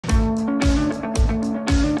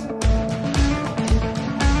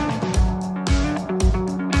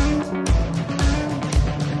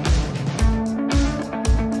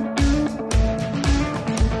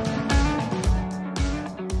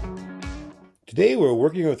Today we're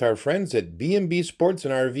working with our friends at B&B Sports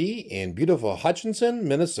and RV in beautiful Hutchinson,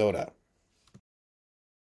 Minnesota.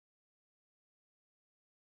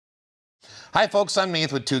 Hi folks, I'm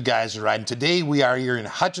Nate with Two Guys to Ride, and today we are here in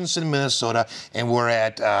Hutchinson, Minnesota, and we're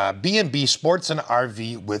at B&B Sports and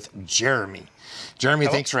RV with Jeremy. Jeremy,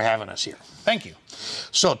 hello. Thanks for having us here. Thank you.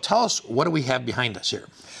 So tell us, what do we have behind us here?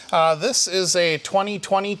 This is a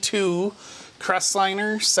 2022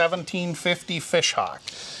 Crestliner 1750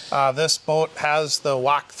 Fishhawk. This boat has the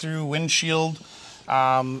walk-through windshield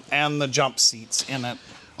and the jump seats in it.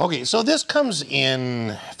 Okay, so this comes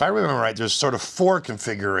in, if I remember right, there's sort of 4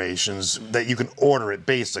 configurations that you can order it,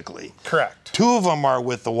 basically. Correct. 2 of them are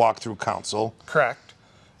with the walk-through console. Correct.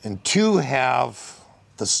 And 2 have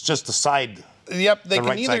just the side. Yep, they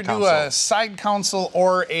can either do a side console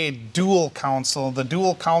or a dual console. The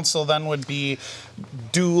dual console then would be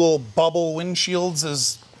dual bubble windshields,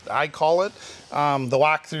 as I call it. The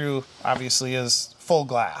walk-through obviously is full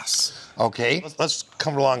glass. Okay, let's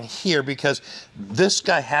come along here because this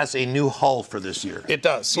guy has a new hull for this year. It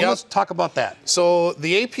does. So let's talk about that. So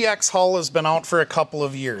the APX hull has been out for a couple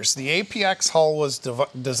of years. The APX hull was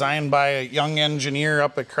designed by a young engineer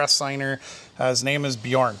up at Crestliner. His name is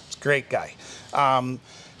Bjorn. He's a great guy.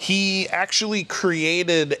 He actually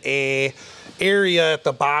created a area at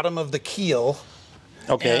the bottom of the keel.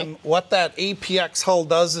 Okay. And what that APX hull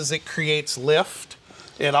does is it creates lift.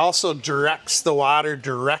 It also directs the water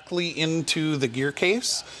directly into the gear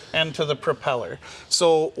case and to the propeller.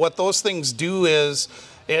 So what those things do is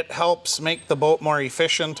it helps make the boat more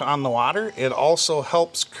efficient on the water. It also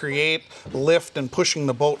helps create lift and pushing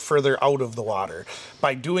the boat further out of the water.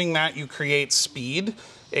 By doing that, you create speed.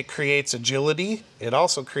 It creates agility. It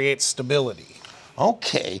also creates stability.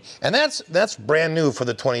 Okay, and that's brand new for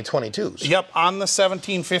the 2022s. Yep, on the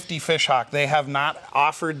 1750 Fishhawk. They have not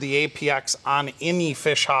offered the APX on any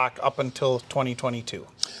Fishhawk up until 2022.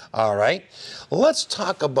 All right, let's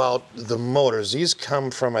talk about the motors. These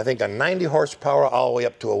come from, I think, a 90 horsepower all the way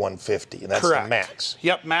up to a 150, and that's correct. The max.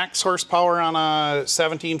 Yep, max horsepower on a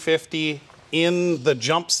 1750 in the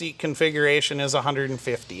jump seat configuration is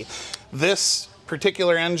 150. This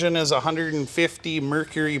particular engine is 150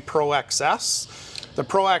 Mercury Pro XS. The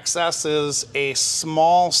Pro XS is a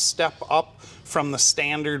small step up from the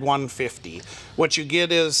standard 150. What you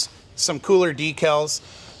get is some cooler decals.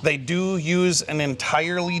 They do use an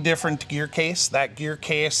entirely different gear case. That gear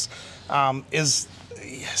case is,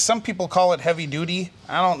 some people call it heavy duty.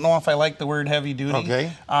 I don't know if I like the word heavy duty.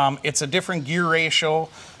 Okay. It's a different gear ratio.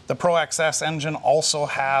 The Pro XS engine also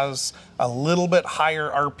has a little bit higher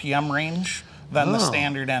RPM range than the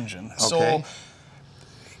standard engine. Okay. So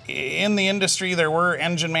in the industry, there were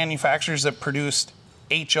engine manufacturers that produced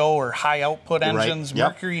HO or high output engines. Right. Yep.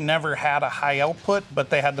 Mercury never had a high output, but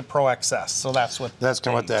they had the Pro XS. So that's what kind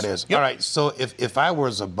of what that is. Yep. All right, so if I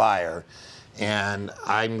was a buyer and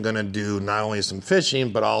I'm gonna do not only some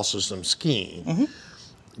fishing, but also some skiing,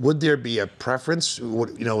 would there be a preference?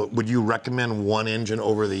 Would you recommend one engine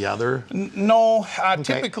over the other? No.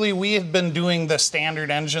 Typically, we have been doing the standard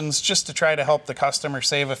engines just to try to help the customer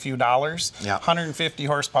save a few dollars. Yeah. 150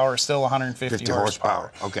 horsepower is still 150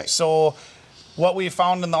 horsepower. Okay. So what we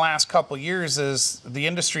found in the last couple of years is the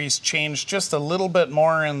industry's changed just a little bit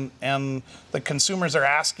more, and the consumers are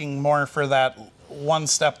asking more for that one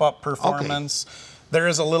step up performance. Okay. There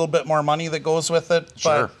is a little bit more money that goes with it.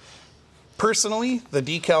 Sure. But personally, the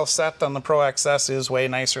decal set on the Pro XS is way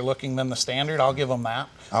nicer looking than the standard. I'll give them that.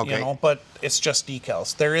 Okay. But it's just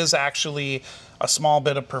decals. There is actually a small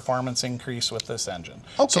bit of performance increase with this engine.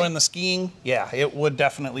 Okay. So in the skiing, yeah, it would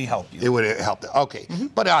definitely help you. It would help. Okay.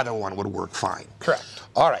 But either one would work fine. Correct.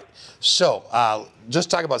 All right. So just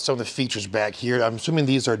talk about some of the features back here. I'm assuming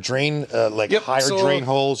these are drain, higher drain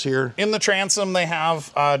holes here. In the transom, they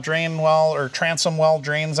have drain well or transom well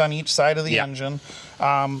drains on each side of the engine.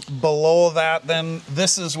 Below that, then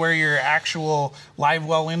this is where your actual live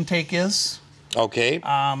well intake is. Okay.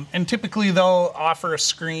 And typically they'll offer a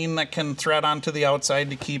screen that can thread onto the outside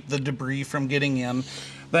to keep the debris from getting in.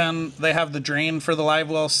 Then they have the drain for the live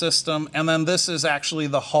well system, and then this is actually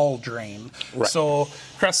the hull drain. Right. So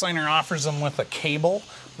Crestliner offers them with a cable.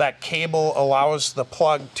 That cable allows the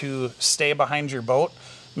plug to stay behind your boat.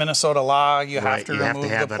 Minnesota law, you have to remove the plug. You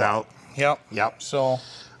have to have that out. Yep. So.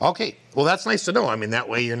 Okay, well that's nice to know. I mean, that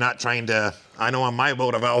way you're not trying to, I know on my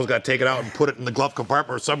boat I've always got to take it out and put it in the glove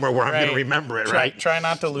compartment or somewhere where I'm going to remember it, right? Try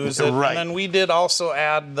not to lose it. Right. And then we did also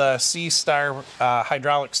add the C-Star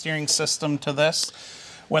hydraulic steering system to this.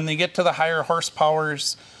 When they get to the higher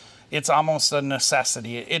horsepowers, it's almost a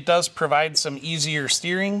necessity. It does provide some easier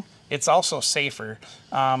steering. It's also safer.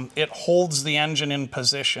 It holds the engine in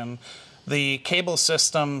position. the cable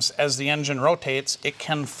systems, as the engine rotates, it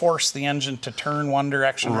can force the engine to turn one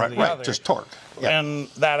direction or the other. Just torque. Yep. And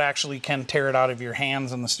that actually can tear it out of your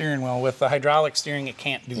hands and the steering wheel. With the hydraulic steering, it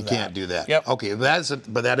can't do that. You can't do that. Yep. Okay,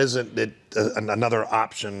 but that isn't another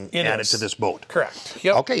option added to this boat. Correct.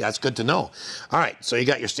 Yep. Okay, that's good to know. All right, so you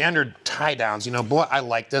got your standard tie downs. You know, boy, I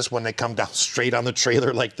like this when they come down straight on the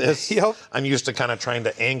trailer like this. Yep. I'm used to kind of trying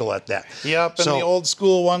to angle at that. Yep, and the old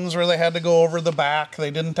school ones where they had to go over the back, they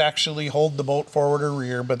didn't actually hold the boat forward or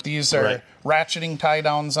rear, but these are ratcheting tie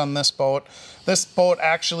downs on this boat. This boat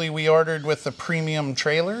actually we ordered with the premium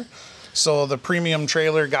trailer. So the premium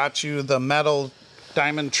trailer got you the metal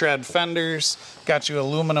diamond tread fenders, got you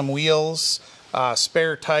aluminum wheels,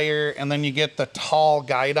 spare tire, and then you get the tall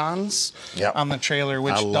guidons on the trailer,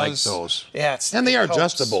 which like those. Yeah, and they are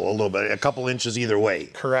adjustable a little bit, a couple inches either way.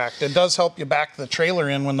 Correct. It does help you back the trailer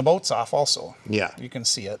in when the boat's off. Also, you can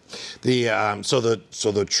see it. The so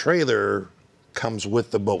the trailer comes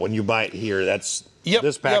with the boat when you buy it here. That's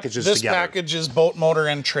this package is this together. This package is boat, motor,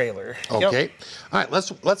 and trailer. Okay. All right.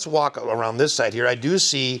 Let's walk around this side here. I do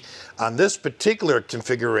see on this particular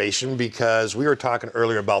configuration, because we were talking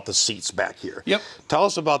earlier about the seats back here. Yep. Tell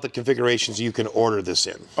us about the configurations you can order this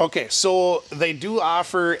in. Okay. So they do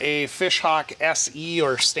offer a Fishhawk SE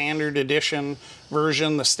or Standard Edition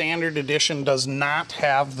version. The Standard Edition does not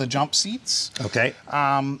have the jump seats. Okay.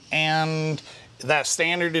 And that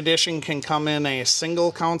Standard Edition can come in a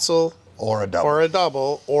single console or a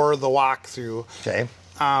double. Or the walkthrough. Okay.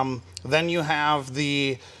 Then you have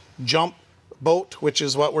the jump boat, which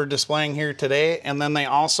is what we're displaying here today. And then they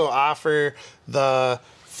also offer the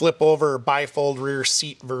flip over bifold rear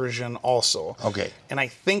seat version also. Okay. And I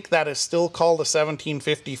think that is still called a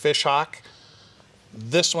 1750 Fishhawk.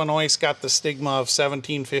 This one always got the stigma of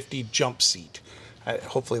 1750 jump seat.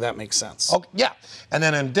 Hopefully that makes sense. Oh yeah, and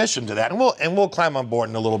then in addition to that, and we'll climb on board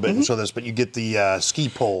in a little bit and show this, but you get the ski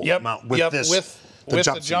pole mount with this. With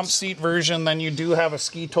the jump seat version, then you do have a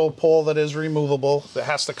ski tow pole that is removable. That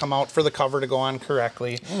has to come out for the cover to go on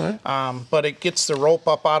correctly. But it gets the rope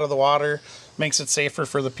up out of the water, makes it safer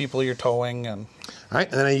for the people you're towing. And all right,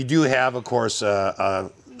 and then you do have, of course,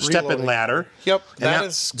 step-in ladder. Yep, that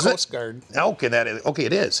is Coast Guard. Okay,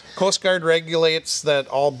 it is. Coast Guard regulates that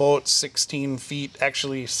all boats 16 feet,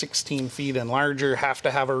 actually 16 feet and larger, have to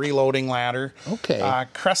have a reloading ladder. Okay.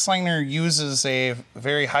 Crestliner uses a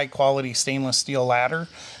very high-quality stainless steel ladder.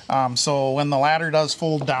 So when the ladder does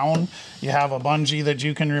fold down, you have a bungee that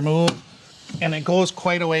you can remove, and it goes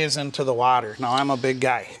quite a ways into the water. Now, I'm a big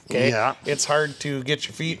guy, okay? Yeah. It's hard to get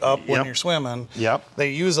your feet up when you're swimming. Yep. They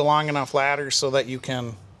use a long enough ladder so that you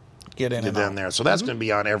can get in and out. There. So that's going to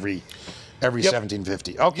be on every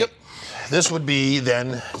 1750. Okay. Yep. This would be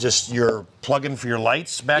then just your plug-in for your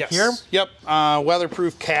lights back here? Yep.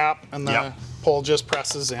 Weatherproof cap, and the pole just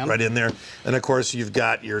presses in. Right in there. And of course, you've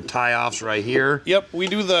got your tie-offs right here. Yep. We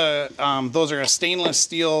do the, those are a stainless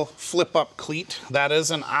steel flip-up cleat. That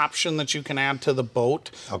is an option that you can add to the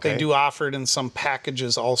boat. Okay. They do offer it in some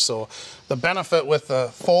packages also. The benefit with the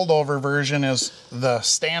fold-over version is the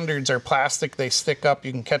standards are plastic. They stick up.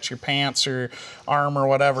 You can catch your pants or arm or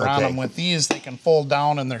whatever on them. With these, they can fold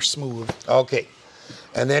down and they're smooth. Okay.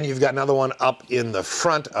 And then you've got another one up in the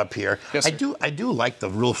front up here. Yes, sir. I do like the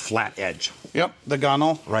real flat edge. Yep, the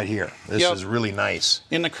gunnel. Right here. This is really nice.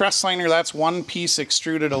 In the Crestliner, that's one-piece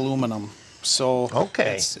extruded aluminum. So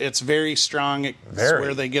it's very strong. It's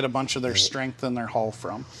where they get a bunch of their strength in their hull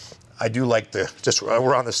from. I do like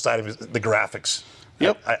we're on the side of the graphics.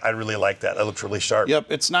 Yep. I really like that. That looks really sharp. Yep,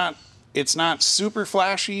 it's not super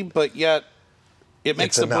flashy, but yet it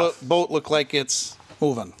makes the boat look like it's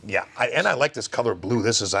moving. Yeah, and I like this color blue.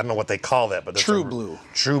 This is, I don't know what they call that, but true blue.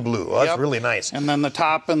 True blue. Oh, that's really nice. And then the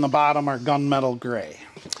top and the bottom are gunmetal gray.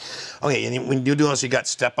 Okay, and when you do this, you got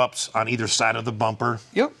step-ups on either side of the bumper.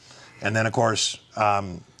 Yep. And then, of course,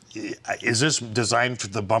 is this designed for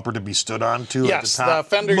the bumper to be stood on, too, yes, at the top? The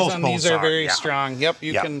fenders on these are very strong. Yep,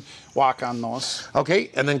 you can walk on those. Okay,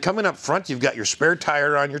 and then coming up front, you've got your spare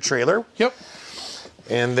tire on your trailer. Yep.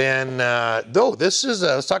 And then, this is,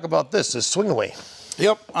 let's talk about this swing away.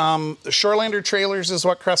 Yep, the Shorelander trailers is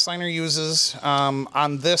what Crestliner uses.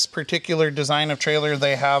 On this particular design of trailer,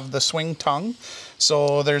 they have the swing tongue.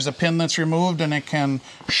 So there's a pin that's removed and it can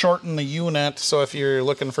shorten the unit. So if you're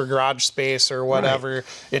looking for garage space or whatever,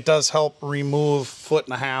 it does help remove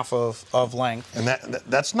 1.5 feet of length. And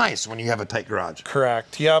that's nice when you have a tight garage.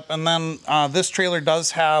 Correct, yep. And then this trailer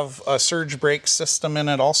does have a surge brake system in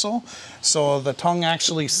it also. So the tongue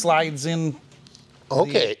actually slides in.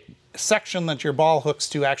 Okay. Section that your ball hooks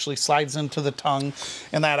to actually slides into the tongue,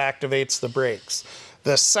 and that activates the brakes.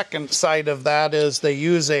 The second side of that is they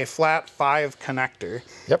use a flat 5 connector.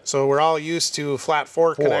 Yep. So we're all used to flat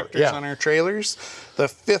 4 connectors on our trailers. The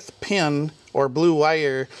 5th pin or blue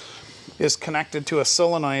wire is connected to a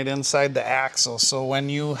solenoid inside the axle. So when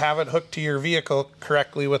you have it hooked to your vehicle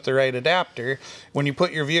correctly with the right adapter, when you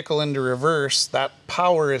put your vehicle into reverse, that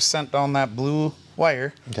power is sent down that blue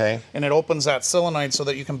wire. Okay. And it opens that solenoid so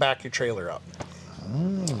that you can back your trailer up.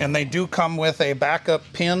 And they do come with a backup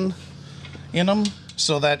pin in them,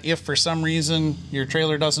 so that if for some reason your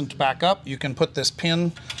trailer doesn't back up, you can put this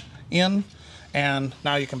pin in, and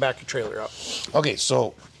now you can back your trailer up. Okay,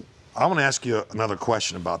 so I want to ask you another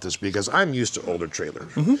question about this, because I'm used to older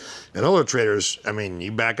trailers. And older trailers, I mean,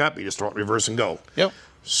 you back up, you just throw it in reverse and go. Yep.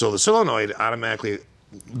 So the solenoid automatically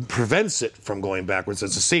prevents it from going backwards.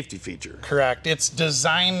 It's a safety feature. Correct. It's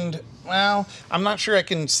designed, well, I'm not sure I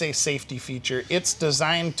can say safety feature. It's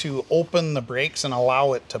designed to open the brakes and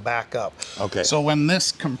allow it to back up. Okay. So when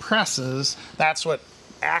this compresses, that's what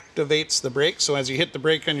activates the brake. So as you hit the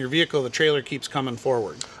brake on your vehicle, the trailer keeps coming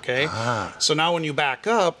forward. Okay. So now when you back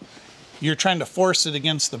up, you're trying to force it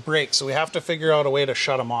against the brake. So we have to figure out a way to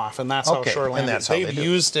shut them off, and that's how Shoreland is. They've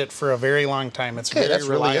used it for a very long time. It's a very that's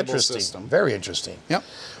really reliable interesting. system. Very interesting. Yep.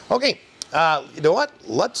 Okay, you know what?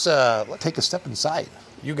 Let's take a step inside.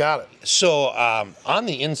 You got it. So on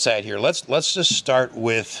the inside here, let's just start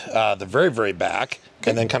with the very back,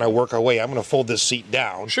 and then kind of work our way. I'm going to fold this seat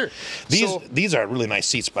down. Sure. These are really nice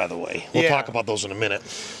seats, by the way. We'll talk about those in a minute.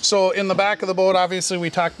 So in the back of the boat, obviously,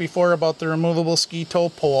 we talked before about the removable ski tow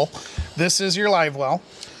pole. This is your live well.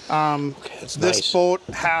 This boat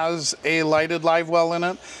has a lighted live well in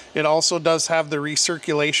it. It also does have the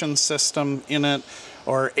recirculation system in it,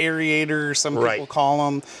 or aerator, some people call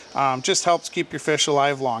them. Just helps keep your fish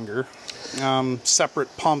alive longer.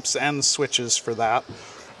 Separate pumps and switches for that.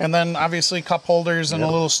 And then obviously cup holders and a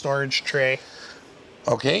little storage tray.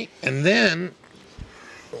 Okay, and then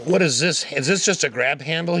what is this? Is this just a grab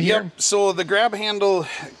handle here? Yep, so the grab handle,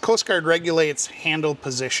 Coast Guard regulates handle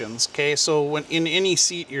positions, okay? So when in any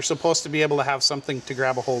seat, you're supposed to be able to have something to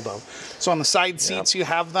grab a hold of. So on the side seats, you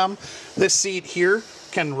have them. This seat here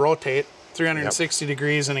can rotate 360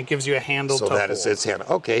 degrees, and it gives you a handle to hold. So that is its handle.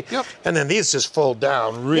 Okay. Yep. And then these just fold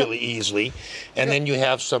down really easily, and then you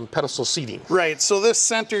have some pedestal seating. Right. So this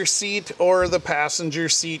center seat or the passenger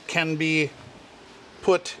seat can be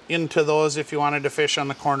put into those if you wanted to fish on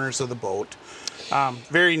the corners of the boat.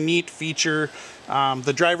 Very neat feature.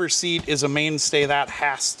 The driver's seat is a mainstay. That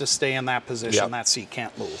has to stay in that position. That seat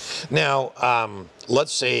can't move. Now,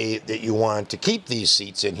 let's say that you want to keep these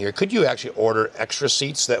seats in here. Could you actually order extra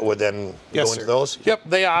seats that would then go into those? Yep,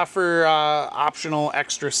 they offer optional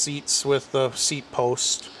extra seats with the seat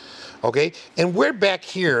post. Okay, and we're back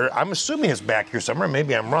here. I'm assuming it's back here somewhere.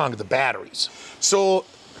 Maybe I'm wrong. The batteries. So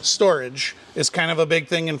storage is kind of a big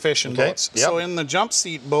thing in fishing boats. So in the jump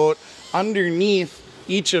seat boat, underneath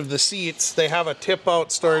each of the seats, they have a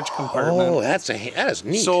tip-out storage compartment. Oh, that is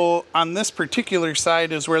neat. So on this particular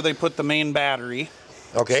side is where they put the main battery.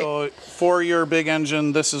 Okay. So for your big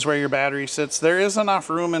engine, this is where your battery sits. There is enough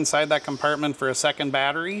room inside that compartment for a second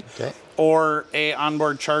battery, or a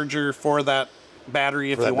onboard charger for that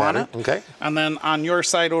battery if you want it. Okay. And then on your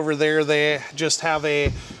side over there, they just have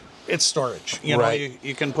it's storage. You know,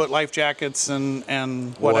 you can put life jackets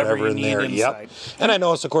and whatever you need inside. And I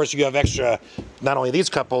noticed, of course, you have extra, not only these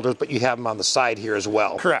cup holders, but you have them on the side here as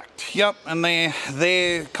well. Correct. Yep. And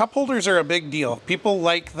they cup holders are a big deal. People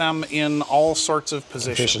like them in all sorts of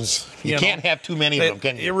positions. You can't have too many of them,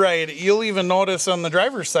 can you? You're right. You'll even notice on the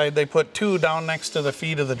driver's side, they put 2 down next to the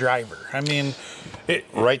feet of the driver. I mean,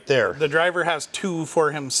 right there. The driver has 2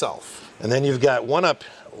 for himself. And then you've got one up.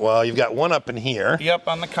 Well, you've got one up in here. Yep,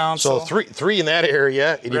 on the console. So three in that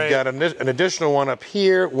area, and you've got an additional one up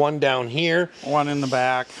here, one down here. One in the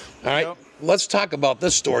back. All right, let's talk about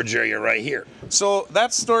this storage area right here. So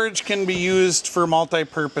that storage can be used for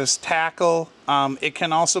multi-purpose tackle. It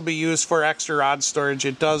can also be used for extra rod storage.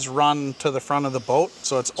 It does run to the front of the boat,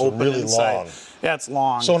 so it's open really inside. Long. Yeah, it's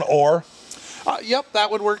long. So an oar? Yep, that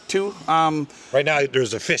would work too. Right now,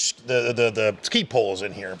 there's a fish, the ski poles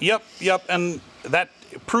in here. Yep, and that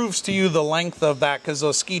proves to you the length of that, because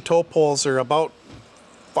those ski tow poles are about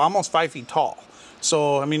almost 5 feet tall.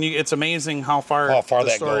 So I mean, it's amazing how far the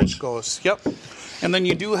storage goes. Yep. And then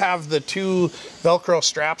you do have the 2 Velcro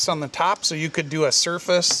straps on the top, so you could do a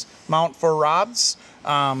surface mount for rods.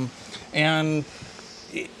 And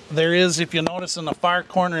there is, if you notice in the far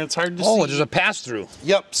corner, it's hard to see. Oh, there's a pass-through.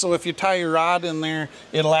 Yep, so if you tie your rod in there,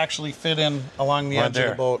 it'll actually fit in along the edge of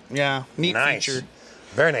the boat. Yeah, neat feature.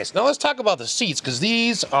 Very nice. Now let's talk about the seats, because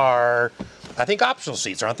these are I think optional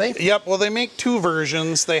seats, aren't they? Yep, well, they make two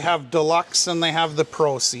versions. They have deluxe and they have the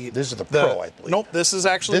pro seat. This is the pro, I believe. Nope, this is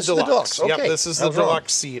actually This is the deluxe. deluxe, okay. Yep, this is the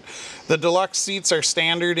deluxe seat. The deluxe seats are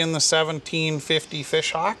standard in the 1750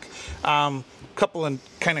 Fishhawk. Couple of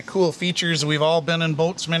kind of cool features. We've all been in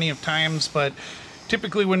boats many of times, but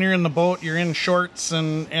typically when you're in the boat, you're in shorts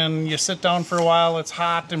and you sit down for a while, it's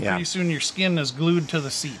hot, and pretty soon your skin is glued to the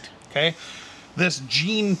seat, okay? This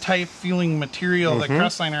jean type feeling material that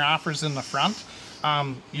Crestliner offers in the front,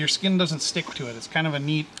 your skin doesn't stick to it. It's kind of a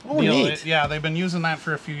neat deal. Neat. Yeah, they've been using that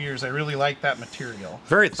for a few years. I really like that material.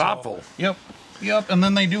 Very thoughtful. So, yep, and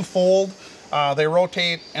then they do fold, they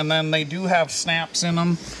rotate, and then they do have snaps in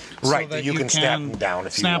them. Right, so that you can snap them down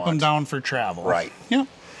if you want. Snap them down for travel. Right. Yep.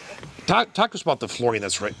 Talk to us about the flooring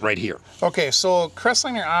that's right here. Okay, so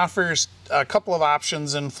Crestliner offers a couple of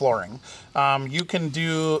options in flooring. You can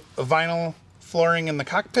do vinyl flooring in the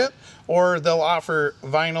cockpit, or they'll offer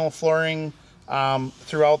vinyl flooring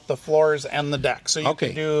throughout the floors and the deck. So you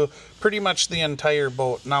can do pretty much the entire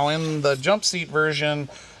boat. Now in the jump seat version,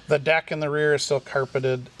 the deck in the rear is still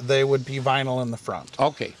carpeted. They would be vinyl in the front.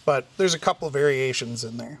 Okay. But there's a couple of variations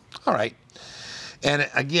in there. All right. And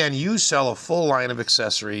again, you sell a full line of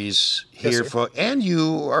accessories here, and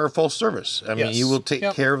you are full service. I mean, you will take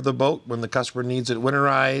care of the boat when the customer needs it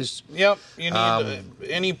winterized. Yep. You need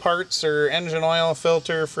any parts or engine oil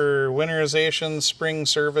filter for winterization, spring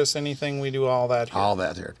service, anything. We do all that here. All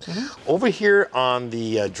that here. Over here on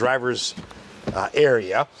the driver's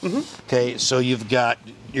area, okay, so you've got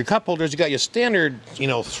your cup holders, you got your standard,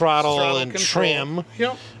 throttle and control.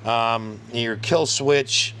 trim, your kill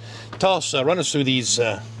switch. Tell us, run us through these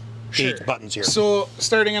 8 buttons here. So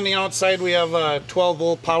starting on the outside, we have a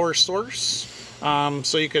 12-volt power source.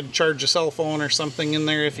 So you could charge a cell phone or something in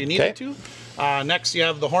there if you needed to. Next, you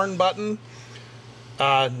have the horn button.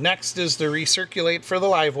 Next is the recirculate for the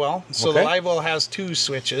live well. So the live well has 2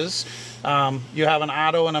 switches. You have an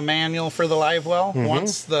auto and a manual for the live well.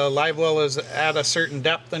 Once the live well is at a certain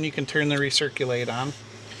depth, then you can turn the recirculate on.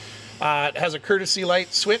 It has a courtesy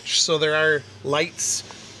light switch, so there are lights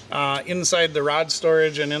inside the rod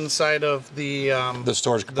storage and inside of the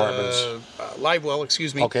storage compartments. Live well,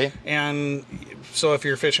 excuse me. Okay. And so if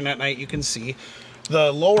you're fishing at night, you can see.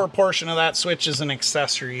 The lower portion of that switch is an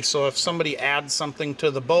accessory. So if somebody adds something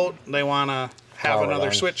to the boat, they want to have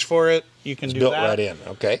another switch for it, you can do that. Built right in,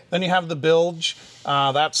 okay. Then you have the bilge.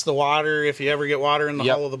 That's the water, if you ever get water in the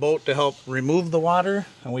hull of the boat, to help remove the water.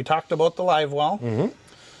 And we talked about the live well.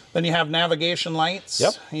 Then you have navigation lights.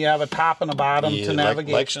 You have a top and a bottom to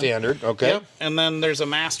navigation. Like standard, okay. And then there's a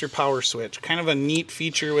master power switch. Kind of a neat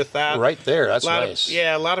feature with that. Right there, that's nice.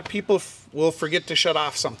 A lot of people will forget to shut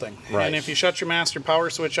off something. Right. And if you shut your master power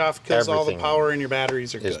switch off, kills all the power and your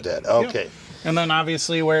batteries are good. Is dead, okay. And then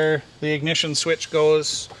obviously where the ignition switch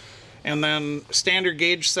goes. And then standard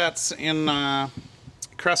gauge sets in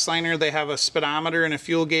Crestliner, they have a speedometer and a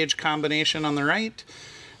fuel gauge combination on the right.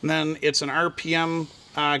 And then it's an RPM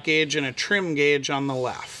gauge and a trim gauge on the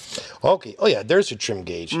left. Okay. Oh yeah, there's your trim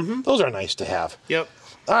gauge. Those are nice to have. Yep.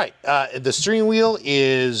 All right. The steering wheel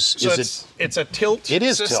is it's a tilt system. It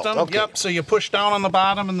is tilt. Okay. Yep. So you push down on the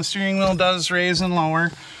bottom, and the steering wheel does raise and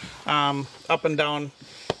lower, up and down.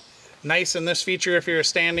 Nice in this feature. If you're a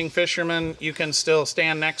standing fisherman, you can still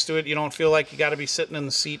stand next to it. You don't feel like you got to be sitting in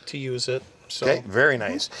the seat to use it. So. Okay, very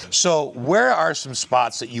nice. So where are some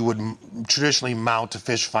spots that you would traditionally mount a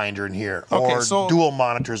fish finder in here? Or dual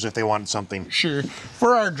monitors if they wanted something? Sure.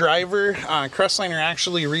 For our driver, Crestliner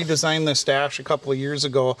actually redesigned this dash a couple of years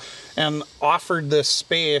ago and offered this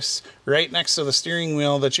space right next to the steering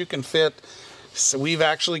wheel that you can fit. So we've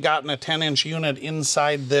actually gotten a 10-inch unit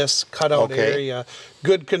inside this cutout area.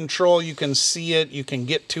 Good control, you can see it, you can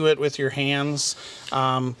get to it with your hands.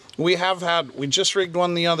 We just rigged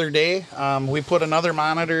one the other day. We put another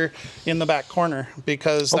monitor in the back corner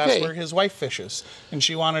because that's where his wife fishes. And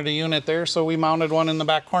she wanted a unit there, so we mounted one in the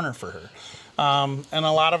back corner for her. And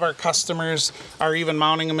a lot of our customers are even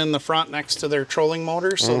mounting them in the front next to their trolling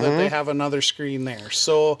motor so that they have another screen there.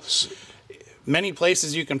 So many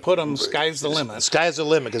places you can put them, sky's the limit. Sky's the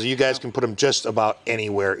limit because you guys can put them just about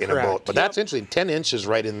anywhere in a boat. But that's interesting, 10 inches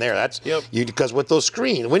right in there. That's because with those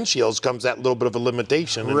windshields comes that little bit of a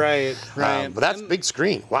limitation. And, right. But that's a big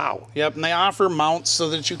screen, wow. Yep, and they offer mounts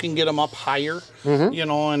so that you can get them up higher,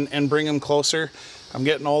 and bring them closer. I'm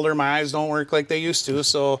getting older, my eyes don't work like they used to,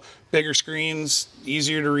 so bigger screens,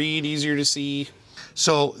 easier to read, easier to see.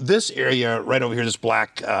 So this area right over here, this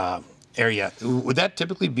black area. Would that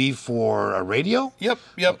typically be for a radio? Yep.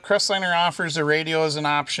 Crestliner offers a radio as an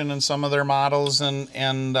option in some of their models, and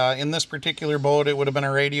in this particular boat, it would have been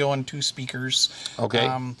a radio and 2 speakers. Okay.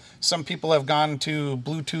 Some people have gone to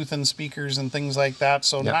Bluetooth and speakers and things like that,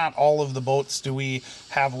 so not all of the boats do we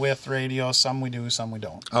have with radio. Some we do, some we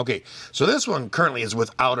don't. Okay, so this one currently is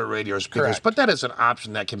without a radio or speakers, Correct. but that is an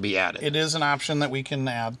option that can be added. It is an option that we can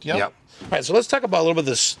add. Yep. All right, so let's talk about a little bit of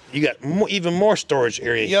this. You got even more storage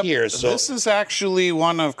area here. So this is actually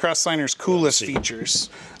one of Crestliner's coolest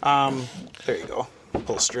features. There you go.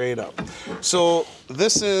 Pull straight up. So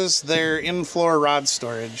this is their in-floor rod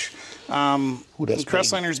storage.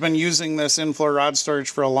 Crestliner's been using this in-floor rod storage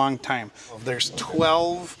for a long time. There's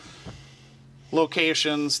 12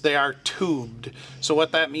 locations. They are tubed. So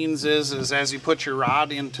what that means is as you put your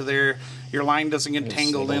rod into there, your line doesn't get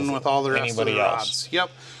tangled in with all the rest of the rods.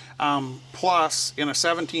 Yep. Plus, in a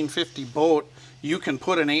 1750 boat, you can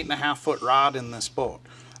put an 8.5 foot rod in this boat.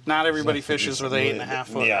 Not everybody fishes with an 8.5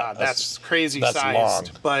 foot rod. That's crazy sized.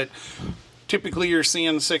 Long. But typically you're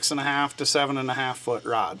seeing 6.5 to 7.5 foot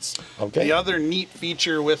rods. Okay. The other neat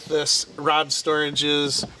feature with this rod storage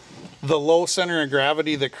is the low center of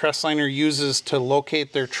gravity that Crestliner uses to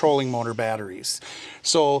locate their trolling motor batteries.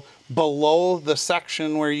 So below the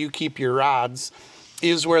section where you keep your rods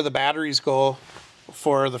is where the batteries go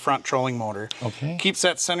for the front trolling motor. Okay. Keeps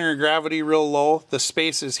that center of gravity real low. The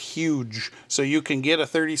space is huge, so you can get a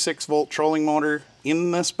 36 volt trolling motor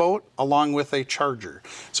in this boat along with a charger.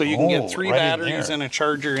 So you can get 3 batteries and a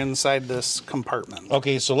charger inside this compartment.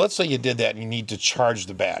 Okay, so let's say you did that and you need to charge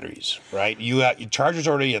the batteries, right? You got your charger's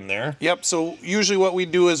already in there. Yep, so usually what we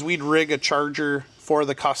do is we'd rig a charger for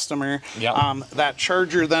the customer. Yep. That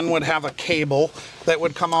charger then would have a cable that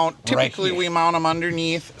would come out. Typically we mount them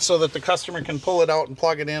underneath so that the customer can pull it out and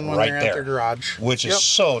plug it in when they're at their garage. Which is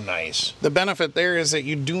so nice. The benefit there is that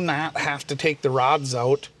you do not have to take the rods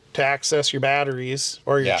out to access your batteries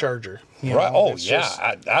or your charger. You right. know,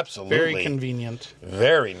 Absolutely. Very convenient.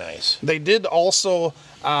 Very nice. They did also,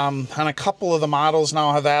 on a couple of the models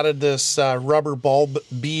now, have added this rubber bulb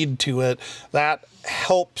bead to it. That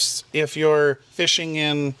helps if you're fishing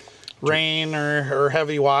in rain or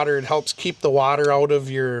heavy water. It helps keep the water out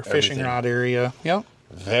of your fishing rod area. Yep.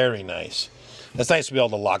 Very nice. It's nice to be able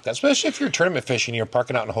to lock that, especially if you're tournament fishing, you're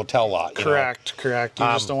parking out in a hotel lot. Correct. You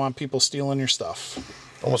just don't want people stealing your stuff.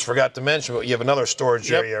 Almost forgot to mention, but you have another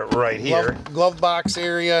storage area right here. Glove box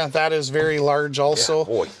area. That is very large also.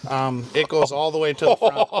 Yeah, boy. It goes all the way to the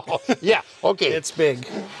front. Yeah, okay. It's big.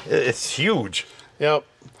 It's huge. Yep.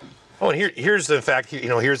 Oh, and here's the fact,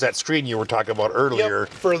 here's that screen you were talking about earlier. Yep,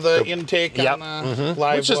 for the intake on the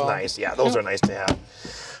live which is nice. Yeah, those are nice to have.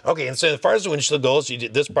 Okay, and so as far as the windshield goes,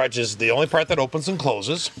 this part is the only part that opens and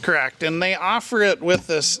closes. Correct, and they offer it with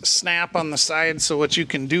this snap on the side, so what you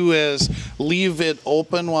can do is leave it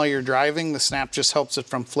open while you're driving. The snap just helps it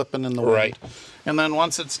from flipping in the wind. Right. And then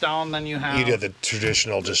once it's down, then you have... You do the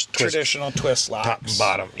traditional twist locks. Top and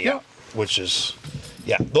bottom, which is...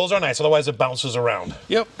 Yeah, those are nice, otherwise it bounces around.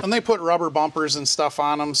 Yep, and they put rubber bumpers and stuff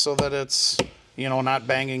on them so that it's... not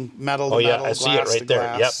banging metal to metal, I see it right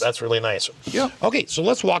there. Yep, that's really nice. Yep. Okay, so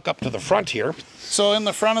let's walk up to the front here. So in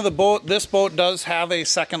the front of the boat, this boat does have a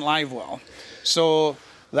second live well. So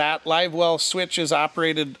that live well switch is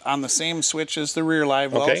operated on the same switch as the rear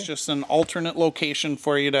live well. It's just an alternate location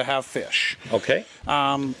for you to have fish. Okay.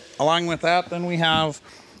 Along with that, then we have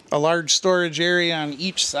a large storage area on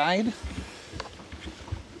each side.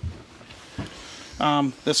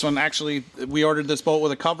 This one, actually, we ordered this boat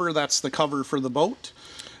with a cover. That's the cover for the boat.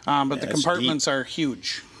 But the compartments are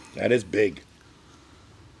huge. That is big.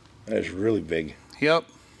 That is really big. Yep.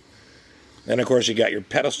 And, of course, you got your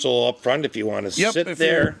pedestal up front if you want to sit if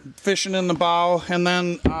there. You're fishing in the bow. And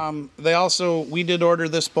then we did order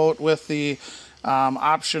this boat with the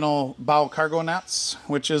optional bow cargo nets,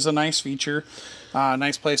 which is a nice feature.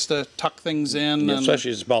 Nice place to tuck things in. Yeah,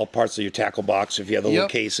 especially small parts of your tackle box if you have the little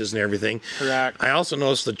cases and everything. Correct. I also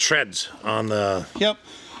noticed the treads on the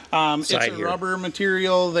it's a rubber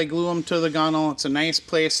material. They glue them to the gunnel. It's a nice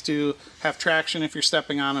place to have traction if you're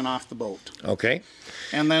stepping on and off the boat. Okay.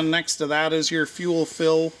 And then next to that is your fuel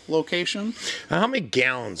fill location. How many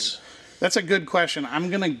gallons? That's a good question. I'm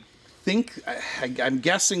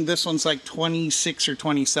guessing this one's like 26 or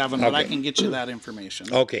 27, but I can get you that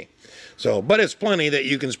information. Okay. So, but it's plenty that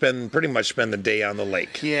you can pretty much spend the day on the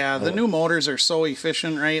lake. Yeah, the new motors are so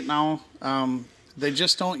efficient right now. They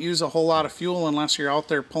just don't use a whole lot of fuel unless you're out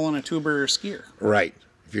there pulling a tuber or skier. Right.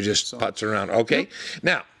 If you're just putzing around. Okay.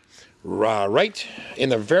 Now, right in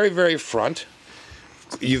the very, very front,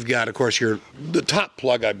 you've got, of course, the top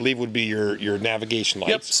plug, I believe, would be your navigation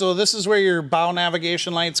lights. Yep, so this is where your bow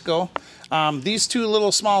navigation lights go. These two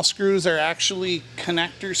little small screws are actually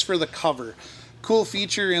connectors for the cover. Cool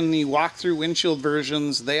feature in the walk-through windshield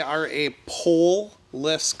versions, they are a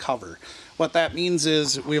pole-less cover. What that means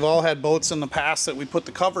is we've all had boats in the past that we put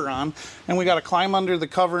the cover on, and we got to climb under the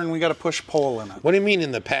cover and we got to push pole in it. What do you mean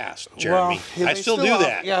in the past, Jeremy? Well, I still do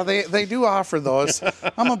that. Yeah, they do offer those.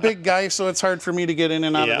 I'm a big guy, so it's hard for me to get in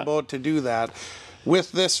and out of the boat to do that.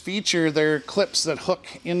 With this feature, there are clips that hook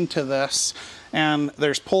into this, and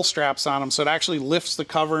there's pull straps on them, so it actually lifts the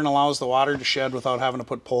cover and allows the water to shed without having to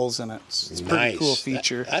put poles in it. It's a pretty cool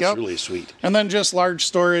feature. That's really sweet. And then just large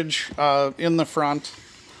storage in the front.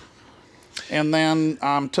 And then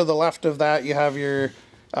to the left of that, you have your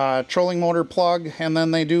trolling motor plug, and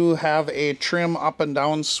then they do have a trim up and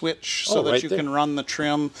down switch so that you can run the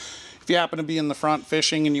trim. If you happen to be in the front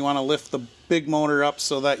fishing and you want to lift the big motor up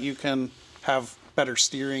so that you can have better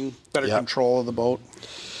steering, better control of the boat.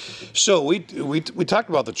 So we talked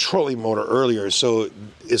about the trolling motor earlier. So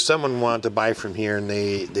if someone wanted to buy from here and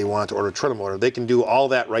they want to order a trolling motor, they can do all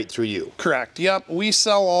that right through you. Correct. Yep. We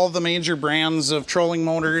sell all the major brands of trolling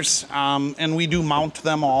motors, and we do mount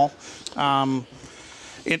them all.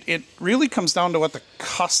 It really comes down to what the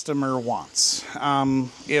customer wants.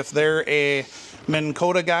 If they're a Minn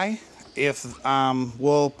Kota guy,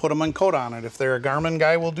 we'll put a Minn Kota on it. If they're a Garmin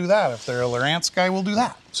guy, we'll do that. If they're a Lowrance guy, we'll do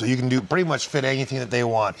that. So you can do pretty much fit anything that they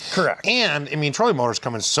want. Correct. And I mean, trolling motors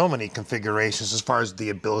come in so many configurations as far as the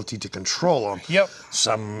ability to control them. Yep.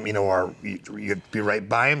 Some, are you'd be right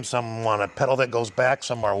by them. Some want a pedal that goes back.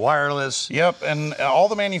 Some are wireless. Yep. And all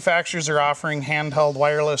the manufacturers are offering handheld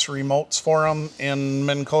wireless remotes for them. In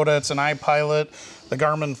Minn Kota, it's an iPilot. The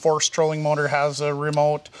Garmin Force trolling motor has a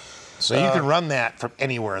remote. So you can run that from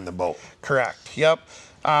anywhere in the boat. Correct. Yep.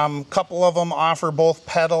 Couple of them offer both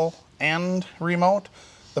pedal and remote.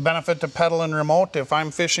 The benefit to pedal and remote, if I'm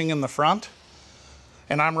fishing in the front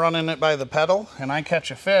and I'm running it by the pedal and I catch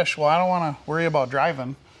a fish, well, I don't want to worry about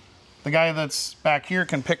driving. The guy that's back here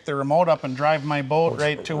can pick the remote up and drive my boat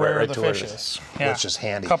right to where the fish is. Yeah. It's just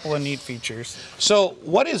handy. A couple of neat features. So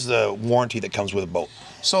what is the warranty that comes with a boat?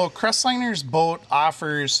 So Crestliner's boat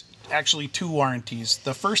offers actually 2 warranties.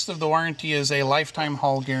 The first of the warranty is a lifetime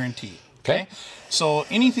hull guarantee. Okay. So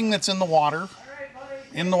anything that's in the water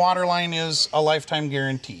line is a lifetime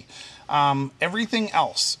guarantee. Everything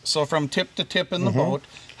else, so from tip to tip in the boat,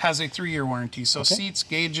 has a 3-year warranty. So seats,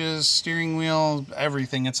 gauges, steering wheel,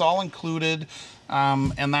 everything. It's all included,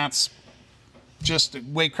 and that's just the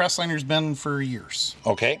way Crestliner's been for years.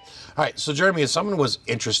 Okay. All right. So Jeremy, if someone was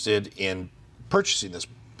interested in purchasing this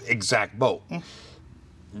exact boat,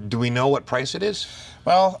 do we know what price it is?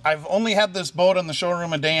 Well, I've only had this boat in the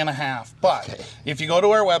showroom a day and a half, but if you go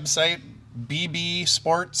to our website,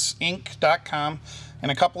 bbsportsinc.com, in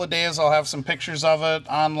a couple of days I'll have some pictures of it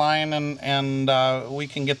online, and we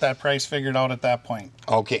can get that price figured out at that point.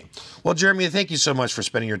 Okay. Well, Jeremy, thank you so much for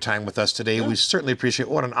spending your time with us today. We certainly appreciate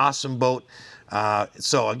it. What an awesome boat.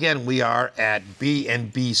 So again, we are at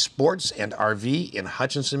B&B Sports and RV in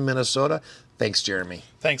Hutchinson, Minnesota. Thanks, Jeremy.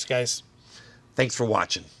 Thanks, guys. Thanks for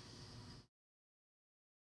watching.